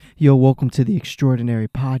Yo, welcome to the Extraordinary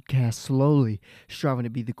Podcast. Slowly striving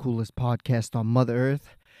to be the coolest podcast on Mother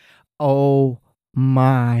Earth. Oh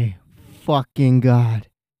my fucking God.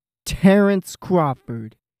 Terence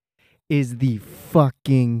Crawford is the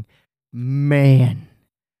fucking man.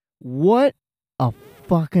 What a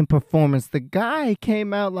fucking performance. The guy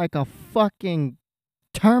came out like a fucking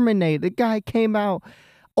Terminator. The guy came out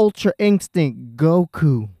Ultra Instinct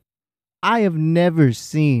Goku. I have never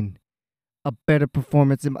seen a better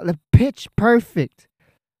performance in the pitch perfect.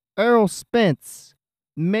 Errol Spence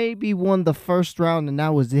maybe won the first round and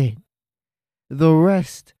that was it. The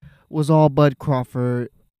rest was all Bud Crawford.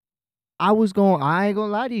 I ain't gonna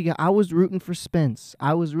lie to you guys, I was rooting for Spence.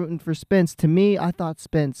 To me, I thought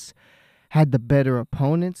Spence had the better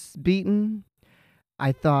opponents beaten.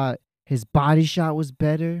 I thought his body shot was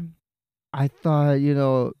better. I thought,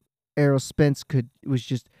 Errol Spence was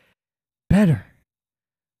just better.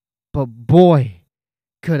 But boy,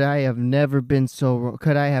 could I have ever been so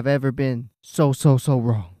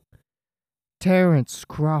wrong. Terence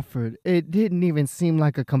Crawford, it didn't even seem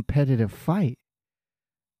like a competitive fight.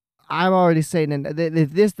 I'm already saying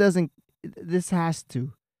that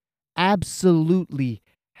absolutely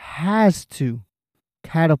has to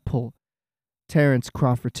catapult Terence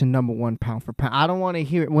Crawford to number one pound for pound. I don't want to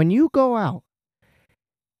hear it. When you go out,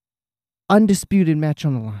 undisputed match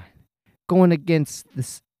on the line, going against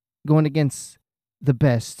the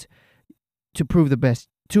best to prove the best,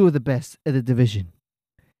 two of the best of the division.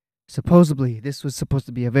 Supposedly, this was supposed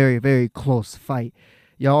to be a very, very close fight.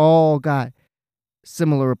 Y'all all got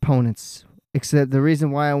similar opponents, except the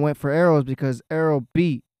reason why I went for Errol is because Errol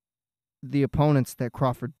beat the opponents that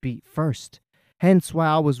Crawford beat first. Hence why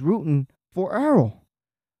I was rooting for Errol.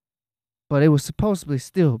 But it was supposedly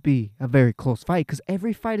still be a very close fight because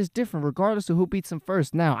every fight is different regardless of who beats him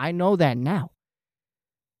first. Now, I know that now.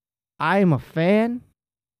 I am a fan.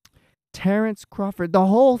 Terence Crawford, the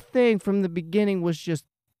whole thing from the beginning was just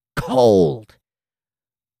cold.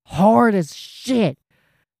 Hard as shit.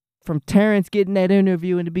 From Terence getting that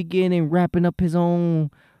interview in the beginning, wrapping up his own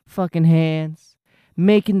fucking hands,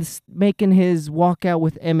 making his walkout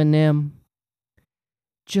with Eminem.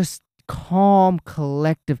 Just calm,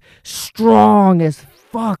 collective, strong as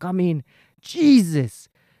fuck. I mean, Jesus.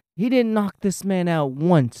 He didn't knock this man out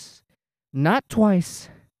once. Not twice.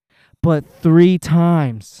 But 3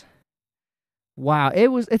 times. Wow.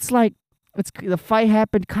 The fight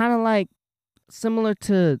happened kind of like similar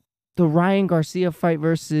to the Ryan Garcia fight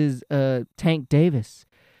versus Tank Davis.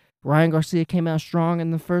 Ryan Garcia came out strong in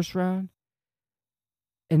the first round.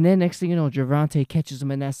 And then next thing you know, Gervonta catches him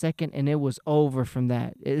in that second, and it was over from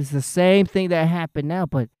that. It's the same thing that happened now,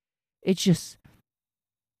 but it's just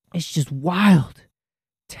wild.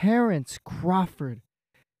 Terence Crawford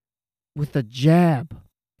with a jab.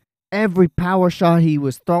 Every power shot he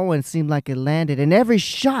was throwing seemed like it landed. And every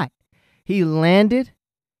shot he landed,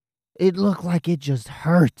 it looked like it just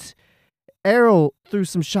hurt. Errol threw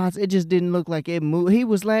some shots. It just didn't look like it moved.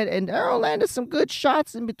 And Errol landed some good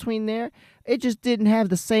shots in between there. It just didn't have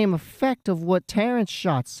the same effect of what Terrence's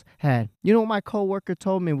shots had. You know what my coworker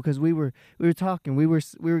told me, because we were talking. We were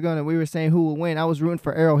saying who will win. I was rooting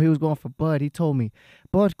for Errol. He was going for Bud. He told me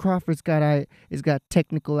Bud Crawford's got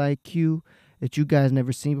technical IQ that you guys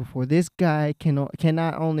never seen before. This guy can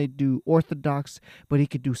not only do orthodox, but he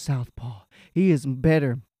could do southpaw. He is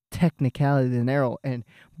better technicality than Errol, and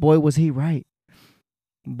boy was he right.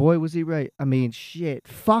 I mean, shit,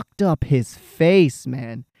 fucked up his face,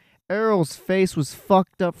 man. Errol's face was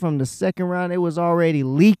fucked up from the second round. It was already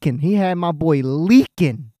leaking. He had my boy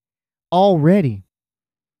leaking already.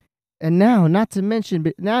 And now, not to mention,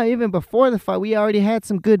 but now even before the fight, we already had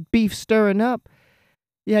some good beef stirring up.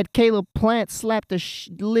 You had Caleb Plant slap the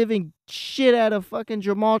living shit out of fucking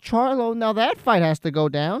Jamal Charlo. Now that fight has to go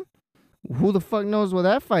down. Who the fuck knows where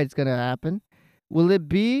that fight's going to happen? Will it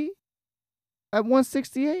be at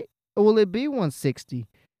 168? Or will it be 160?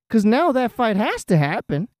 Because now that fight has to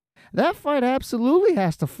happen. That fight absolutely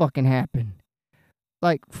has to fucking happen.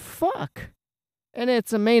 Like, fuck. And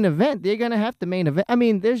it's a main event. They're going to have to main event. I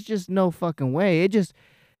mean, there's just no fucking way. There's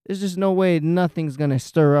just no way nothing's going to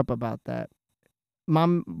stir up about that.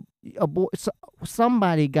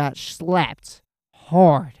 Somebody got slapped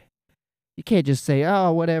hard. You can't just say,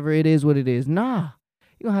 oh, whatever, it is what it is. Nah.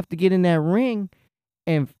 You're going to have to get in that ring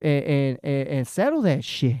and settle that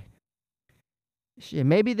shit. Shit,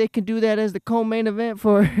 maybe they can do that as the co-main event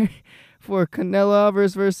for Canelo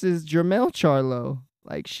Alvarez versus Jermell Charlo.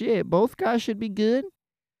 Like, shit, both guys should be good.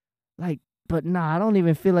 Like, but nah, I don't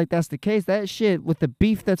even feel like that's the case. That shit, with the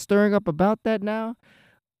beef that's stirring up about that now,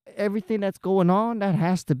 everything that's going on, that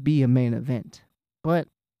has to be a main event. But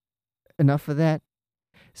enough of that.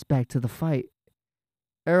 It's back to the fight.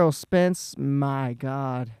 Errol Spence, my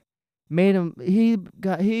God, made him.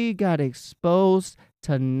 He got exposed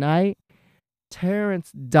tonight.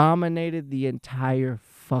 Terence dominated the entire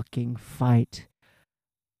fucking fight.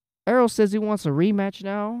 Errol says he wants a rematch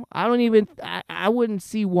now. I wouldn't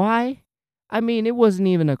see why. I mean, it wasn't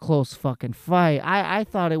even a close fucking fight. I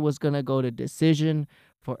thought it was going to go to decision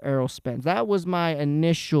for Errol Spence. That was my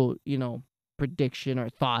initial, prediction or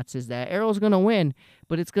thoughts, is that Errol's going to win,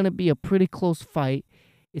 but it's going to be a pretty close fight.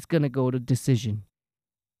 It's going to go to decision.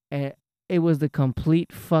 And it was the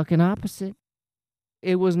complete fucking opposite.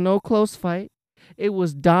 It was no close fight. It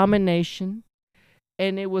was domination.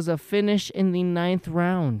 And it was a finish in the 9th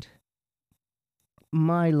round.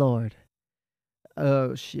 My Lord.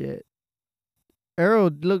 Oh, shit. Errol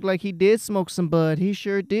looked like he did smoke some bud. He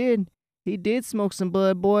sure did. He did smoke some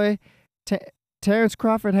bud, boy. Terence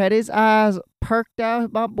Crawford had his eyes perked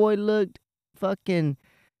out. My boy looked fucking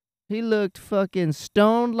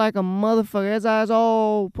stoned like a motherfucker. His eyes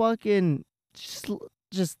all fucking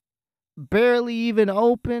just barely even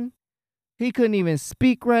open. He couldn't even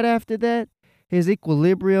speak right after that. His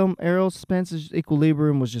equilibrium, Errol Spence's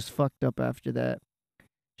equilibrium was just fucked up after that.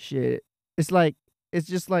 Shit. It's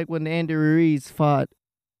just like when Andy Ruiz fought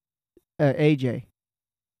AJ,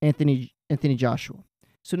 Anthony Joshua.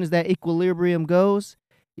 As soon as that equilibrium goes,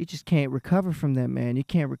 you just can't recover from that, man. You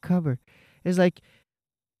can't recover. It's like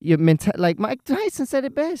like Mike Tyson said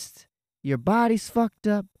it best. Your body's fucked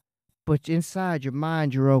up, but inside your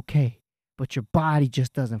mind you're okay. But your body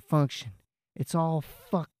just doesn't function. It's all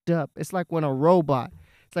fucked up. It's like when a robot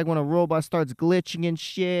starts glitching and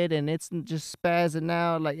shit, and it's just spazzing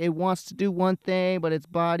out. Like, it wants to do one thing, but its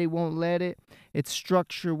body won't let it. Its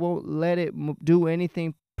structure won't let it do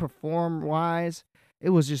anything perform-wise. It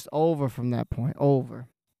was just over from that point. Over.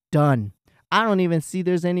 Done. I don't even see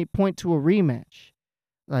there's any point to a rematch.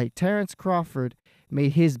 Like, Terence Crawford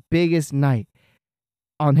made his biggest night,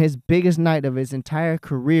 on his biggest night of his entire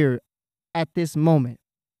career at this moment.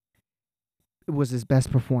 It was his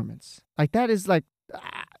best performance. Like, that is like,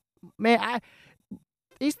 man,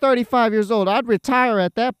 he's 35 years old. I'd retire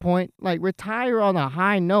at that point. Like, retire on a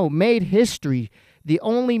high note. Made history. The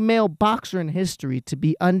only male boxer in history to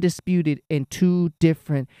be undisputed in 2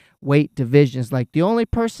 different weight divisions. Like, the only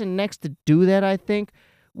person next to do that, I think,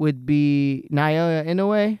 would be Naoya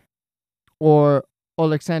Inoue or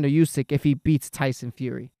Alexander Usyk if he beats Tyson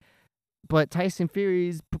Fury. But Tyson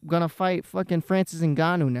Fury's gonna fight fucking Francis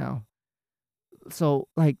Ngannou now. So,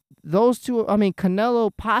 like, those two, I mean, Canelo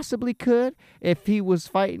possibly could if he was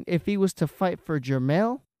to fight for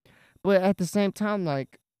Jermell. But at the same time,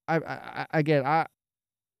 like, I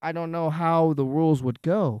don't know how the rules would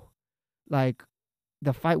go. Like,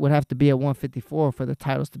 the fight would have to be at 154 for the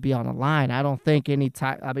titles to be on the line. I don't think any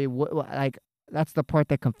I mean, like, that's the part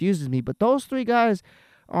that confuses me. But those 3 guys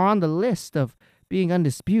are on the list of being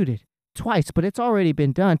undisputed twice, but it's already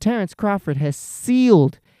been done. Terence Crawford has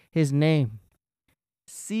sealed his name.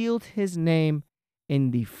 Sealed his name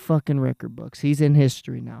in the fucking record books. He's in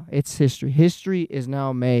history now. It's history. History is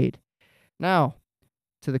now made. Now,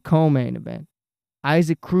 to the co-main event.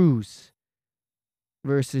 Isaac Cruz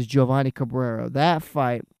versus Giovanni Cabrera. That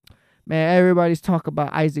fight, man, everybody's talking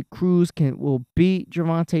about Isaac Cruz will beat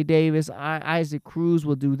Gervonta Davis. Isaac Cruz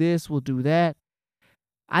will do this, will do that.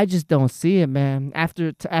 I just don't see it, man.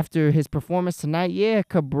 After his performance tonight, yeah,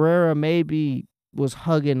 Cabrera maybe was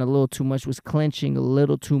hugging a little too much, was clenching a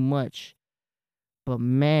little too much. But,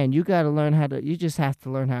 man, you just have to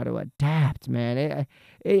learn how to adapt, man.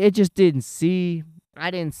 It just I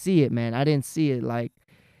didn't see it, man. I didn't see it. Like,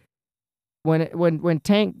 when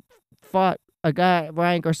Tank fought a guy,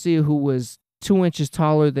 Ryan Garcia, who was 2 inches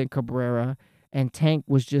taller than Cabrera, and Tank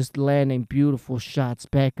was just landing beautiful shots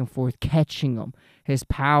back and forth, catching them, his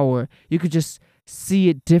power, you could just see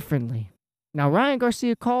it differently. Now, Ryan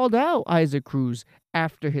Garcia called out Isaac Cruz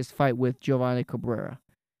after his fight with Giovanni Cabrera.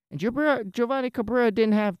 And Giovanni Cabrera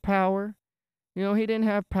didn't have power. He didn't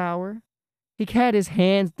have power. He had his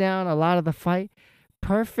hands down a lot of the fight.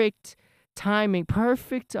 Perfect timing,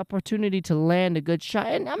 perfect opportunity to land a good shot.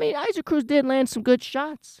 And, I mean, Isaac Cruz did land some good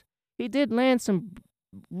shots. He did land some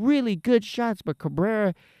really good shots, but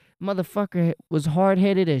Cabrera, motherfucker, was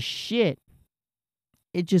hard-headed as shit.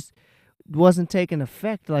 It just wasn't taking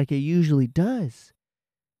effect like it usually does.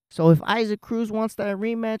 So if Isaac Cruz wants that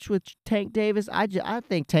rematch with Tank Davis, I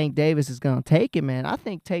think Tank Davis is going to take it, man. I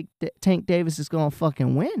think Tank Davis is going to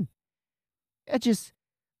fucking win.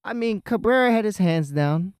 Cabrera had his hands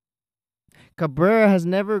down. Cabrera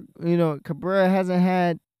hasn't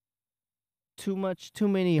had too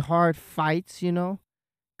many hard fights,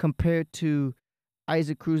 compared to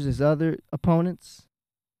Isaac Cruz's other opponents.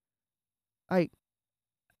 like,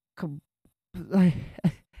 like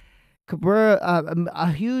Cabrera,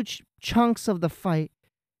 a huge chunks of the fight,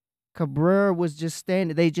 Cabrera was just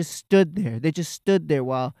standing. They just stood there. They just stood there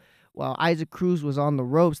while Isaac Cruz was on the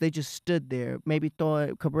ropes. They just stood there. Maybe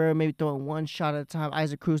throwing Cabrera, maybe throwing one shot at a time.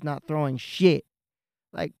 Isaac Cruz not throwing shit.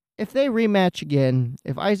 Like, if they rematch again,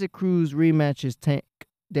 if Isaac Cruz rematches Tank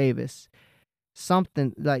Davis,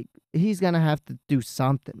 something like he's gonna have to do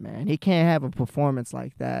something, man. He can't have a performance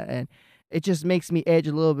like that, and it just makes me edge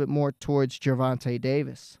a little bit more towards Gervonta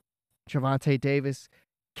Davis. Gervonta Davis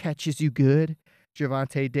catches you good.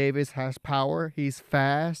 Gervonta Davis has power. He's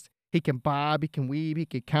fast. He can bob. He can weave. He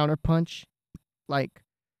can counterpunch. Like,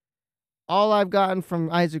 all I've gotten from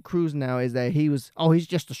Isaac Cruz now is that he's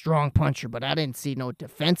just a strong puncher, but I didn't see no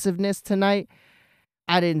defensiveness tonight.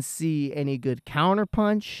 I didn't see any good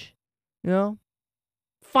counterpunch.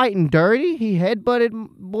 Fighting dirty. He headbutted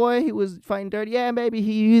boy. He was fighting dirty. Yeah, maybe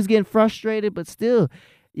he's getting frustrated, but still,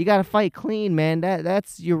 you got to fight clean, man.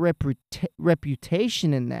 That's your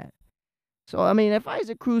reputation in that. So, I mean, if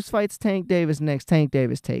Isaac Cruz fights Tank Davis next, Tank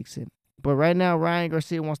Davis takes it. But right now, Ryan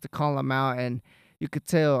Garcia wants to call him out, and you could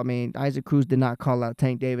tell, I mean, Isaac Cruz did not call out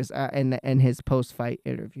Tank Davis in his post-fight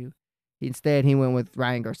interview. Instead, he went with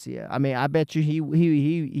Ryan Garcia. I mean, I bet you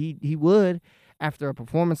he would after a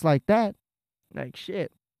performance like that. Like,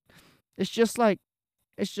 shit. It's just like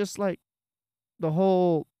the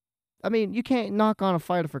whole, I mean, you can't knock on a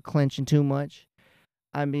fighter for clinching too much.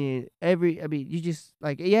 I mean, you just,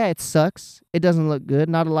 like, yeah, it sucks. It doesn't look good.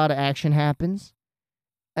 Not a lot of action happens.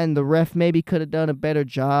 And the ref maybe could have done a better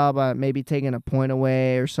job, maybe taking a point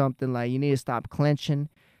away or something. Like, you need to stop clinching.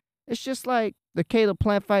 It's just like the Caleb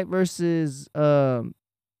Plant fight versus Benavidez.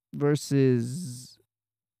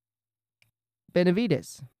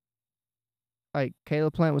 Like,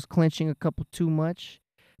 Caleb Plant was clinching a couple too much.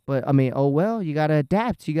 But, I mean, oh well, you got to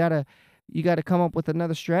adapt. You got to come up with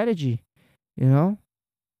another strategy,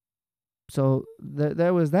 So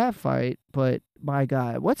there was that fight, but my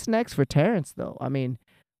God, what's next for Terence, though? I mean,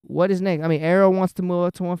 what is next? I mean, Errol wants to move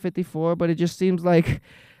up to 154, but it just seems like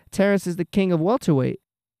Terence is the king of welterweight.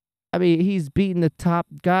 I mean, he's beaten the top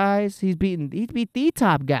guys. He beat the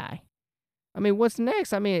top guy. I mean, what's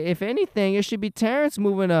next? I mean, if anything, it should be Terence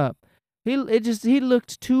moving up. He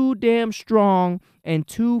looked too damn strong and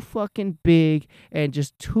too fucking big and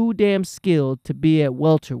just too damn skilled to be at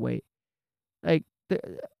welterweight. Like,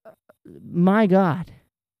 my God.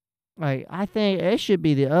 Like, I think it should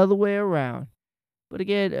be the other way around. But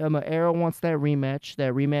again, Errol wants that rematch.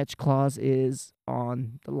 That rematch clause is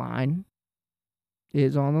on the line.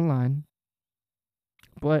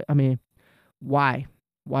 But, I mean, why?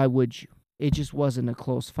 Why would you? It just wasn't a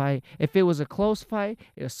close fight. If it was a close fight,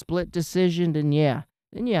 a split decision, then yeah.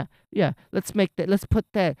 Let's put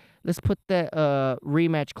that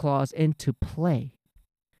rematch clause into play.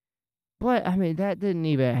 But, I mean, that didn't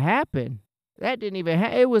even happen.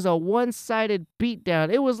 It was a one-sided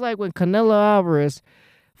beatdown. It was like when Canelo Alvarez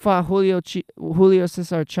fought Julio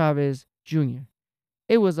Cesar Chavez Jr.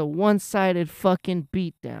 It was a one-sided fucking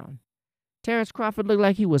beatdown. Terence Crawford looked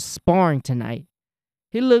like he was sparring tonight.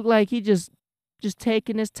 He looked like he just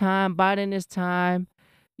taking his time, biding his time.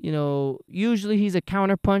 Usually he's a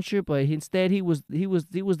counterpuncher, but instead he was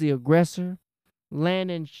the aggressor,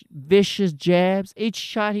 landing vicious jabs. Each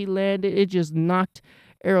shot he landed, it just knocked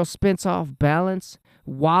Errol Spence off balance,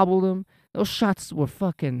 wobbled him. Those shots were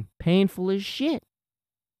fucking painful as shit.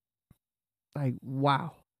 Like,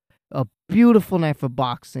 wow. A beautiful night for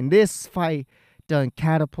boxing. This fight done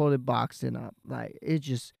catapulted boxing up. Like, it's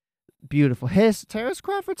just beautiful. Terence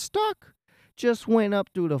Crawford's stock just went up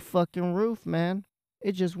through the fucking roof, man.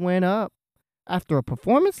 It just went up. After a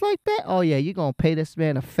performance like that, oh yeah, you're going to pay this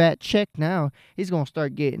man a fat check now. He's going to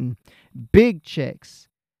start getting big checks.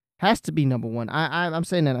 Has to be number one. I'm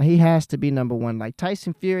saying that he has to be number one. Like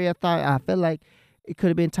Tyson Fury, I feel like it could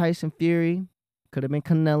have been Tyson Fury, could have been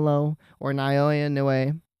Canelo or Naoya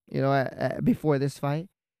Inoue, before this fight.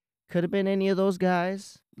 Could have been any of those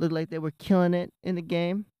guys. Looked like they were killing it in the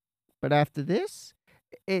game. But after this,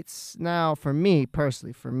 it's now for me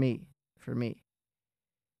personally,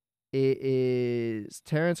 it is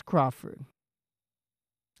Terence Crawford.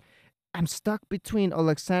 I'm stuck between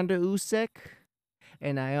Alexander Usyk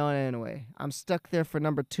and Naoya Inoue. I'm stuck there for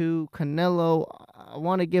number 2. Canelo, I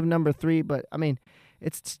want to give number 3, but I mean,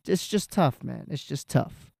 it's just tough, man. It's just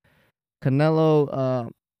tough. Canelo,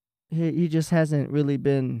 he just hasn't really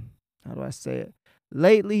been, how do I say it?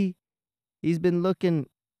 Lately, he's been looking,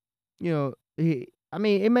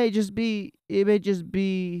 it may just be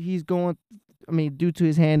he's going, due to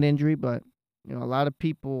his hand injury, but a lot of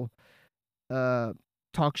people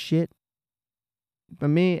talk shit. For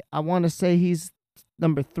me, I want to say he's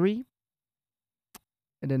number 3.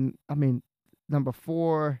 And then, I mean, number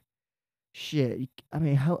 4, shit. I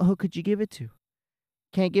mean, who could you give it to?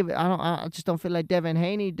 Can't give it. I just don't feel like Devin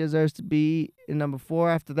Haney deserves to be in number 4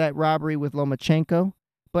 after that robbery with Lomachenko.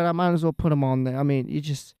 But I might as well put him on there. I mean,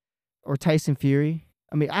 or Tyson Fury.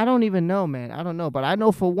 I mean, I don't even know, man. I don't know. But I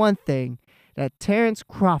know for one thing that Terence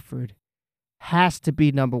Crawford has to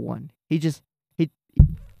be number 1. He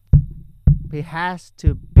has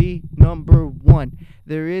to be number 1.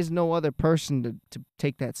 There is no other person to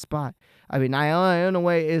take that spot. I mean,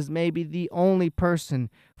 Inoue is maybe the only person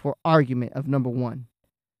for argument of number 1.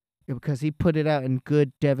 Because he put it out in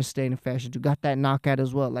good, devastating fashion. You got that knockout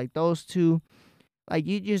as well. Like those two, like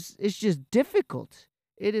it's just difficult.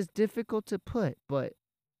 It is difficult to put. But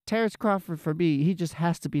Terence Crawford, for me, he just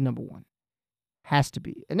has to be number 1. Has to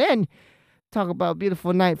be. And then talk about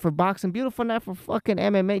beautiful night for boxing, beautiful night for fucking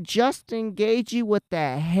MMA. Justin Gaethje with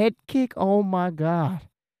that head kick. Oh my God.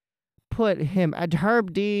 Put him.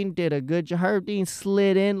 Herb Dean did a good job. Herb Dean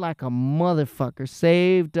slid in like a motherfucker.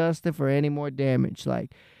 Saved Dustin for any more damage.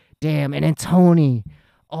 Like, damn. And then Tony.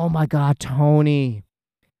 Oh my God, Tony.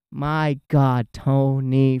 My God,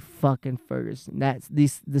 Tony fucking Ferguson. That's the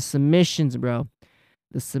submissions, bro.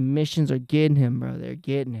 The submissions are getting him, bro. They're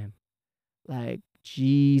getting him. Like,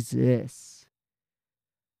 Jesus.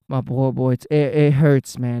 My boy, it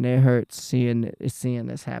hurts, man. It hurts seeing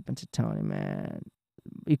this happen to Tony, man.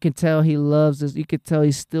 You can tell he loves this. You can tell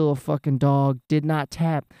he's still a fucking dog. Did not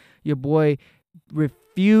tap. Your boy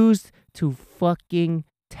refused to fucking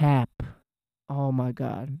tap. Oh my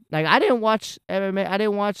God. Like, I didn't watch MMA. I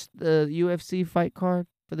didn't watch the UFC fight card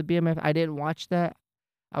for the BMF. I didn't watch that.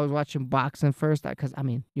 I was watching boxing first because, I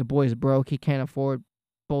mean, your boy's broke. He can't afford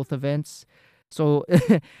both events. So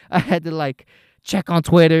I had to, like, check on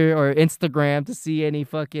Twitter or Instagram to see any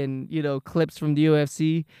fucking, clips from the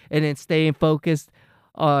UFC and then staying focused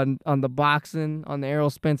on the boxing, on the Errol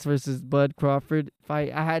Spence versus Bud Crawford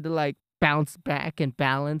fight. I had to, like, bounce back and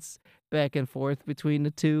balance back and forth between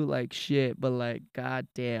the two, like, shit. But, like,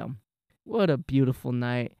 goddamn, what a beautiful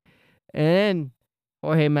night. And then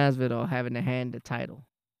Jorge Masvidal having to hand the title.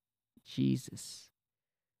 Jesus.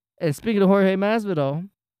 And speaking of Jorge Masvidal,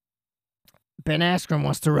 Ben Askren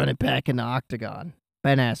wants to run it back in the octagon.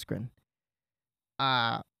 Ben Askren.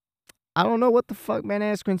 I don't know what the fuck Ben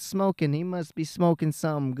Askren's smoking. He must be smoking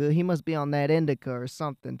something good. He must be on that indica or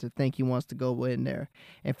something to think he wants to go in there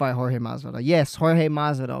and fight Jorge Masvidal. Yes, Jorge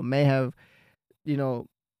Masvidal may have,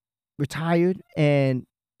 retired and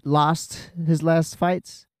lost his last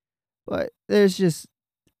fights, but there's just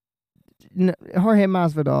Jorge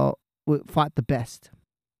Masvidal fought the best.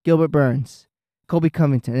 Gilbert Burns, Colby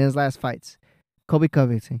Covington in his last fights. Colby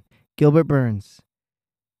Covington, Gilbert Burns,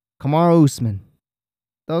 Kamaru Usman.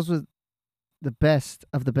 Those were the best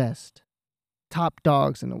of the best. Top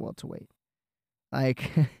dogs in the welterweight.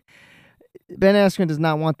 Like, Ben Askren does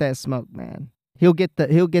not want that smoke, man. He'll get Jorge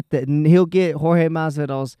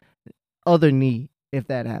Masvidal's other knee if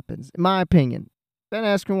that happens. In my opinion, Ben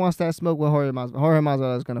Askren wants that smoke with Jorge Masvidal. Jorge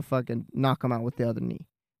Masvidal is gonna fucking knock him out with the other knee.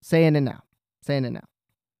 Saying it now.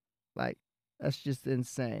 Like, that's just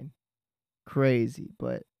insane. Crazy,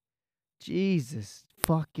 but Jesus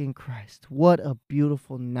fucking Christ. What a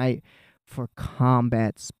beautiful night for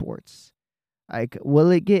combat sports. Like, will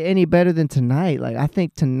it get any better than tonight? Like, I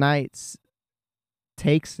think tonight's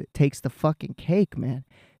takes the fucking cake, man.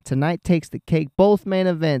 Tonight takes the cake. Both main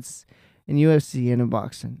events in UFC and in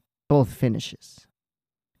boxing. Both finishes.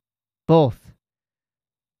 Both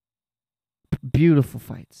beautiful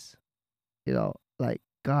fights. Like,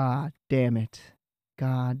 God damn it.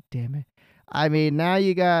 God damn it. I mean, now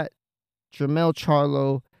you got Jermell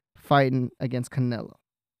Charlo fighting against Canelo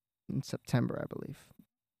in September, I believe.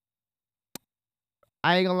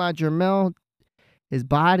 I ain't gonna lie, Jermell, his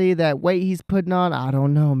body, that weight he's putting on, I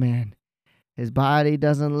don't know, man. His body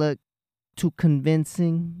doesn't look too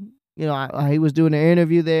convincing. He was doing an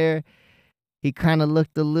interview there. He kind of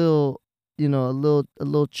looked a little, a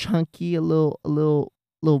little chunky, a little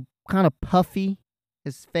kind of puffy.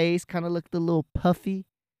 His face kind of looked a little puffy.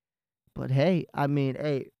 But hey, I mean,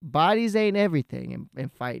 bodies ain't everything in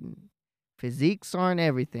fighting. Physiques aren't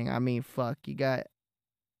everything. I mean, fuck, you got,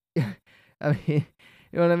 I mean,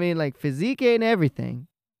 you know what I mean? Like, physique ain't everything.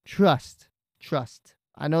 Trust.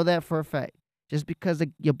 I know that for a fact. Just because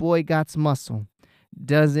your boy got muscle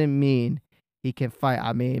doesn't mean he can fight.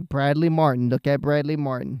 I mean, Bradley Martin, look at Bradley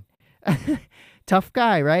Martin. Tough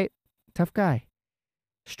guy, right? Tough guy.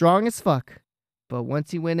 Strong as fuck. But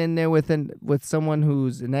once he went in there with someone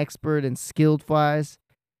who's an expert and skilled wise,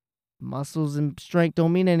 Muscles and strength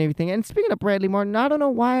don't mean anything. And speaking of Bradley Martin, I don't know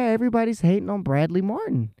why everybody's hating on Bradley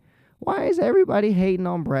Martin. Why is everybody hating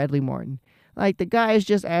on Bradley Martin? Like, the guy is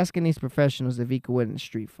just asking these professionals if he could win in a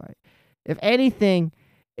street fight. If anything,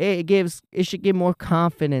 it should give more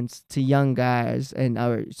confidence to young guys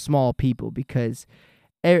and small people, because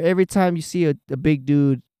every time you see a big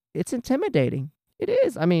dude, it's intimidating. It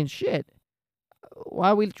is. I mean, shit. Why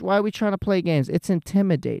are we trying to play games? It's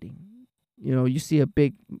intimidating. You know, you see a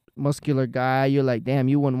big muscular guy, you're like, damn,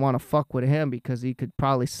 you wouldn't want to fuck with him because he could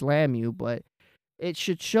probably slam you. But it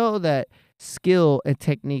should show that skill and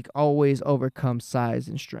technique always overcome size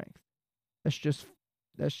and strength. That's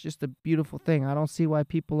just a beautiful thing. I don't see why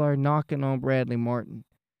people are knocking on Bradley Martin.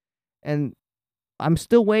 And I'm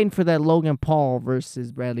still waiting for that Logan Paul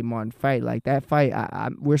versus Bradley Martin fight. Like, that fight,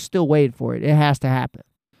 we're still waiting for it. It has to happen.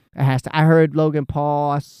 It has to. I heard Logan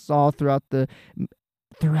Paul. I saw throughout the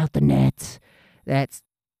net that's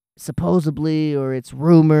supposedly, or it's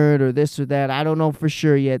rumored, or this or that. I don't know for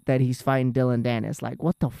sure yet that he's fighting Dylan Dennis. Like,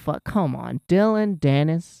 what the fuck? Come on, Dylan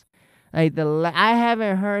Dennis. Like, I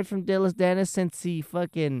haven't heard from Dylan Dennis since he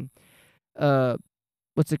fucking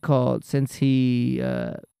what's it called? Since he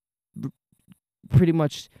pretty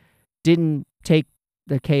much didn't take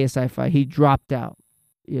the KSI fight. He dropped out.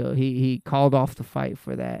 You know, he called off the fight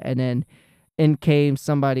for that, and then in came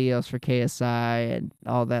somebody else for KSI and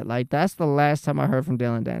all that. Like, that's the last time I heard from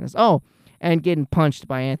Dylan Dennis. Oh, and getting punched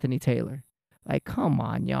by Anthony Taylor. Like, come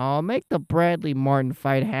on, y'all. Make the Bradley Martin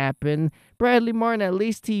fight happen. Bradley Martin, at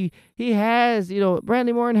least he has, you know,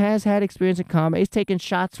 Bradley Martin has had experience in combat. He's taken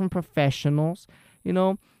shots from professionals. You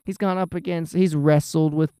know, he's gone up against, he's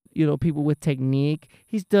wrestled with, you know, people with technique.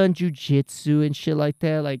 He's done jujitsu and shit like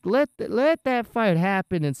that. Like, let that fight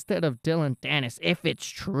happen instead of Dylan Dennis, if it's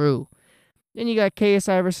true. Then you got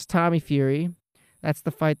KSI versus Tommy Fury. That's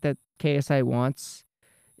the fight that KSI wants.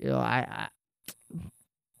 You know, I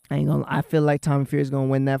ain't gonna. I feel like Tommy Fury's gonna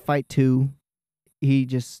win that fight too. He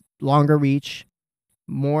just longer reach,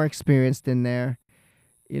 more experienced in there.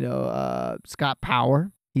 You know, Scott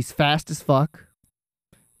Power. He's fast as fuck.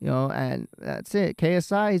 You know, and that's it.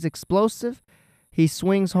 KSI, he's explosive. He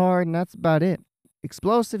swings hard, and that's about it.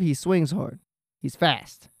 Explosive, he swings hard. He's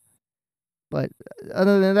fast. But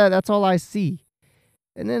other than that, that's all I see.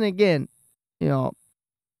 And then again, you know,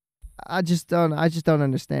 I just don't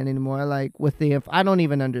understand anymore. Like, with I don't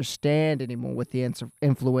even understand anymore with the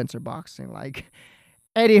influencer boxing. Like,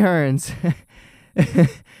 Eddie Hearns,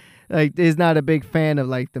 like, is not a big fan of,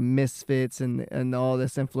 like, the misfits and all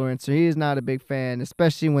this influencer. He is not a big fan,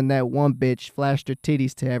 especially when that one bitch flashed her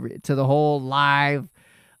titties to the whole live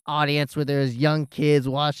audience where there's young kids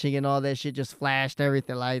watching and all that shit, just flashed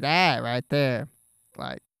everything like that right there.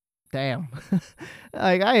 Like, damn.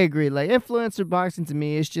 Like, I agree. Like, influencer boxing to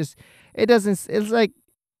me, it's like,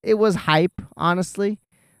 it was hype, honestly.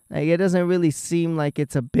 Like, it doesn't really seem like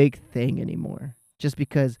it's a big thing anymore. Just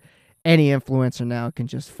because any influencer now can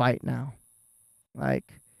just fight now.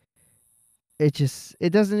 Like, it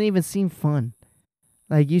doesn't even seem fun.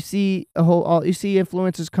 Like, you see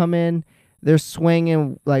influencers come in, they're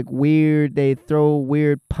swinging like weird. They throw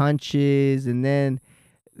weird punches, and then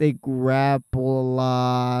they grapple a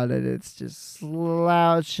lot, and it's just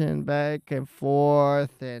slouching back and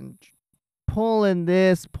forth and pulling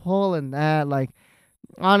this, pulling that. Like,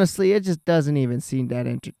 honestly, it just doesn't even seem that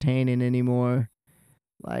entertaining anymore.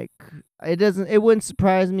 Like, it wouldn't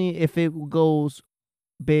surprise me if it goes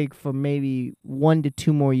big for maybe 1 to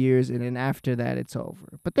 2 more years, and then after that, it's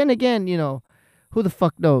over. But then again, you know, who the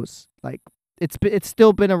fuck knows? Like, it's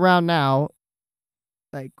still been around now.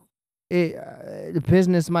 Like, the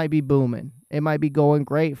business might be booming. It might be going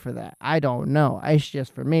great for that. I don't know. It's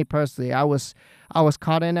just, for me personally, I was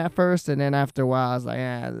caught in at first, and then after a while, I was like,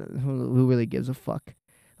 who really gives a fuck?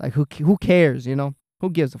 Like, who cares? You know, who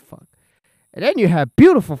gives a fuck? And then you have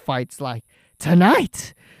beautiful fights like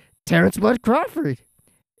tonight. Terence Crawford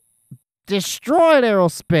destroyed Errol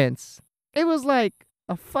Spence. It was like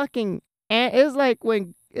a fucking. It's like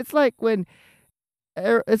when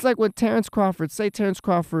Terence Crawford. Say Terence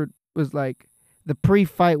Crawford was like, the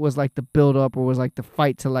pre-fight was like the build-up, or was like the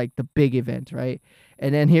fight to like the big event, right?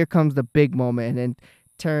 And then here comes the big moment, and then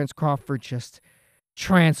Terence Crawford just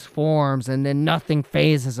transforms, and then nothing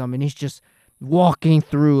phases him, and he's just walking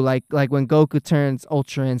through like when Goku turns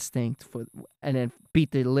Ultra Instinct and then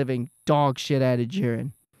beat the living dog shit out of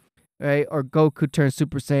Jiren, right? Or Goku turns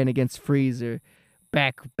Super Saiyan against Frieza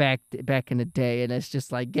back in the day, and it's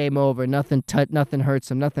just like game over. Nothing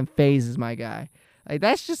hurts him. Nothing phases my guy. Like,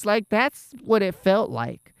 that's what it felt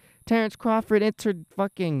like. Terence Crawford entered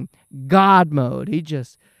fucking God mode. He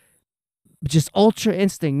just Ultra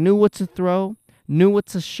Instinct, knew what to throw, knew what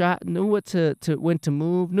to shot, knew what to when to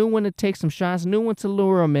move, knew when to take some shots, knew when to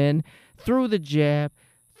lure him in, threw the jab,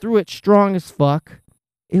 threw it strong as fuck.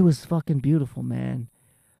 It was fucking beautiful, man.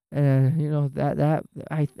 We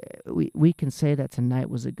can say that tonight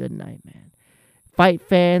was a good night, man. Fight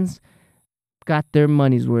fans got their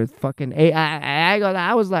money's worth. Fucking,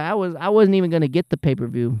 I wasn't even gonna get the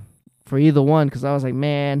pay-per-view for either one because I was like,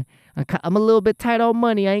 man, I'm a little bit tight on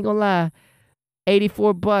money. I ain't gonna lie.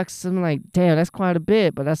 $84. I'm like, damn, that's quite a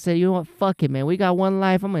bit. But I said, you know what? Fuck it, man. We got one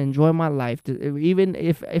life. I'm gonna enjoy my life. Even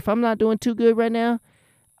if I'm not doing too good right now,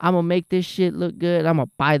 I'm gonna make this shit look good. I'm gonna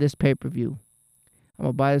buy this pay-per-view. I'm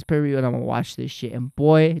gonna buy this pay-per-view and I'm gonna watch this shit. And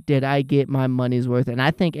boy, did I get my money's worth. And I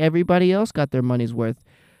think everybody else got their money's worth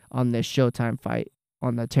on this Showtime fight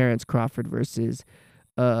on the Terence Crawford versus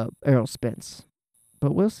Errol Spence.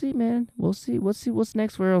 But we'll see, man. We'll see what's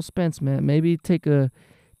next for Errol Spence, man. Maybe take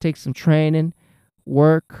some training,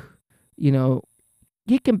 work. You know,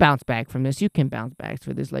 he can bounce back from this. You can bounce back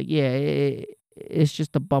for this. Like, yeah, it's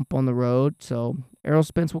just a bump on the road. So Errol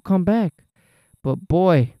Spence will come back. But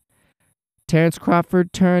boy, Terence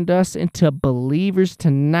Crawford turned us into believers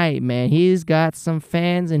tonight, man. He's got some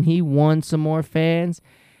fans and he won some more fans.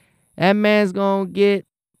 That man's gonna get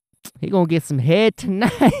some head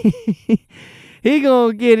tonight. He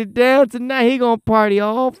gonna get it down tonight. He gonna party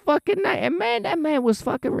all fucking night. And man, that man was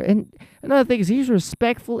fucking. And another thing is he's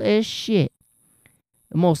respectful as shit.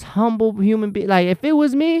 The most humble human being. Like, if it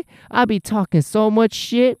was me, I'd be talking so much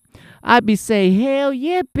shit. I'd be saying, hell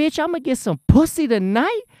yeah, bitch, I'm gonna get some pussy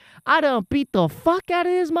tonight. I done beat the fuck out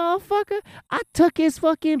of this motherfucker. I took his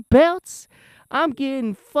fucking belts. I'm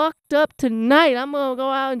getting fucked up tonight. I'm gonna go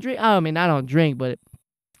out and drink. I mean, I don't drink, but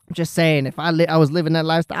I'm just saying, if I was living that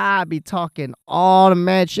lifestyle, I'd be talking all the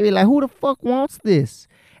mad shit. Like, who the fuck wants this?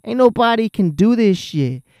 Ain't nobody can do this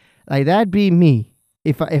shit. Like, that'd be me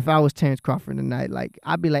if I was Terence Crawford tonight. Like,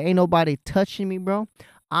 I'd be like, ain't nobody touching me, bro.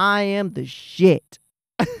 I am the shit.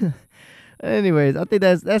 Anyways, I think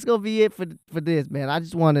that's gonna be it for this, man. I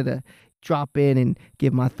just wanted to drop in and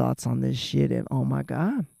give my thoughts on this shit. And oh my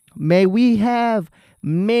God, may we have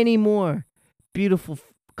many more beautiful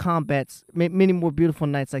combats, many more beautiful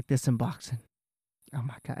nights like this in boxing. Oh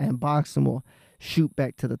my God, and boxing will shoot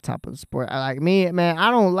back to the top of the sport. I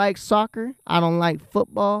don't like soccer. I don't like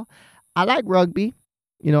football. I like rugby.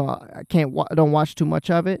 You know, I don't watch too much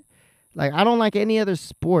of it. Like, I don't like any other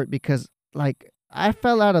sport because, like, I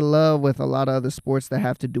fell out of love with a lot of other sports that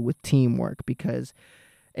have to do with teamwork because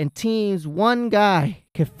in teams, one guy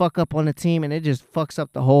can fuck up on a team and it just fucks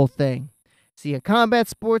up the whole thing. See, in combat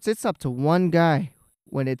sports, it's up to one guy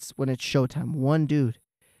when it's showtime, one dude,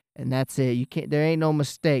 and that's it. There ain't no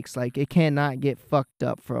mistakes. Like, it cannot get fucked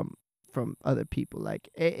up from other people. Like,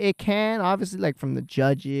 it can, obviously, like, from the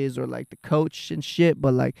judges or like the coach and shit,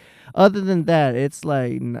 but like, other than that, it's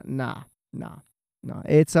like, nah. No,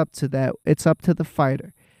 it's up to that. It's up to the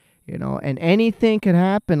fighter, you know. And anything can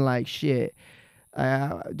happen. Like, shit.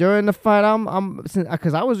 During the fight,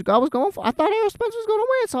 because I was going for. I thought Errol Spence was gonna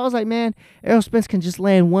win, so I was like, man, Errol Spence can just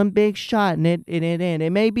land one big shot and it end.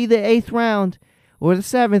 It may be the 8th round or the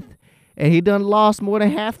 7th, and he done lost more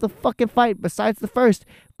than half the fucking fight besides the first.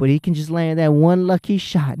 But he can just land that one lucky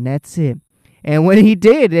shot, and that's it. And when he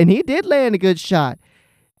did land a good shot.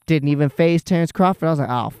 Didn't even phase Terence Crawford. I was like,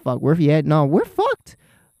 oh, fuck. We're fucked.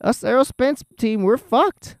 Us Errol Spence team, we're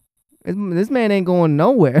fucked. This man ain't going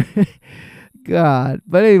nowhere. God.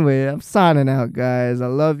 But anyway, I'm signing out, guys. I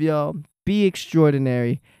love y'all. Be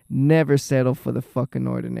extraordinary. Never settle for the fucking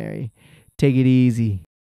ordinary. Take it easy.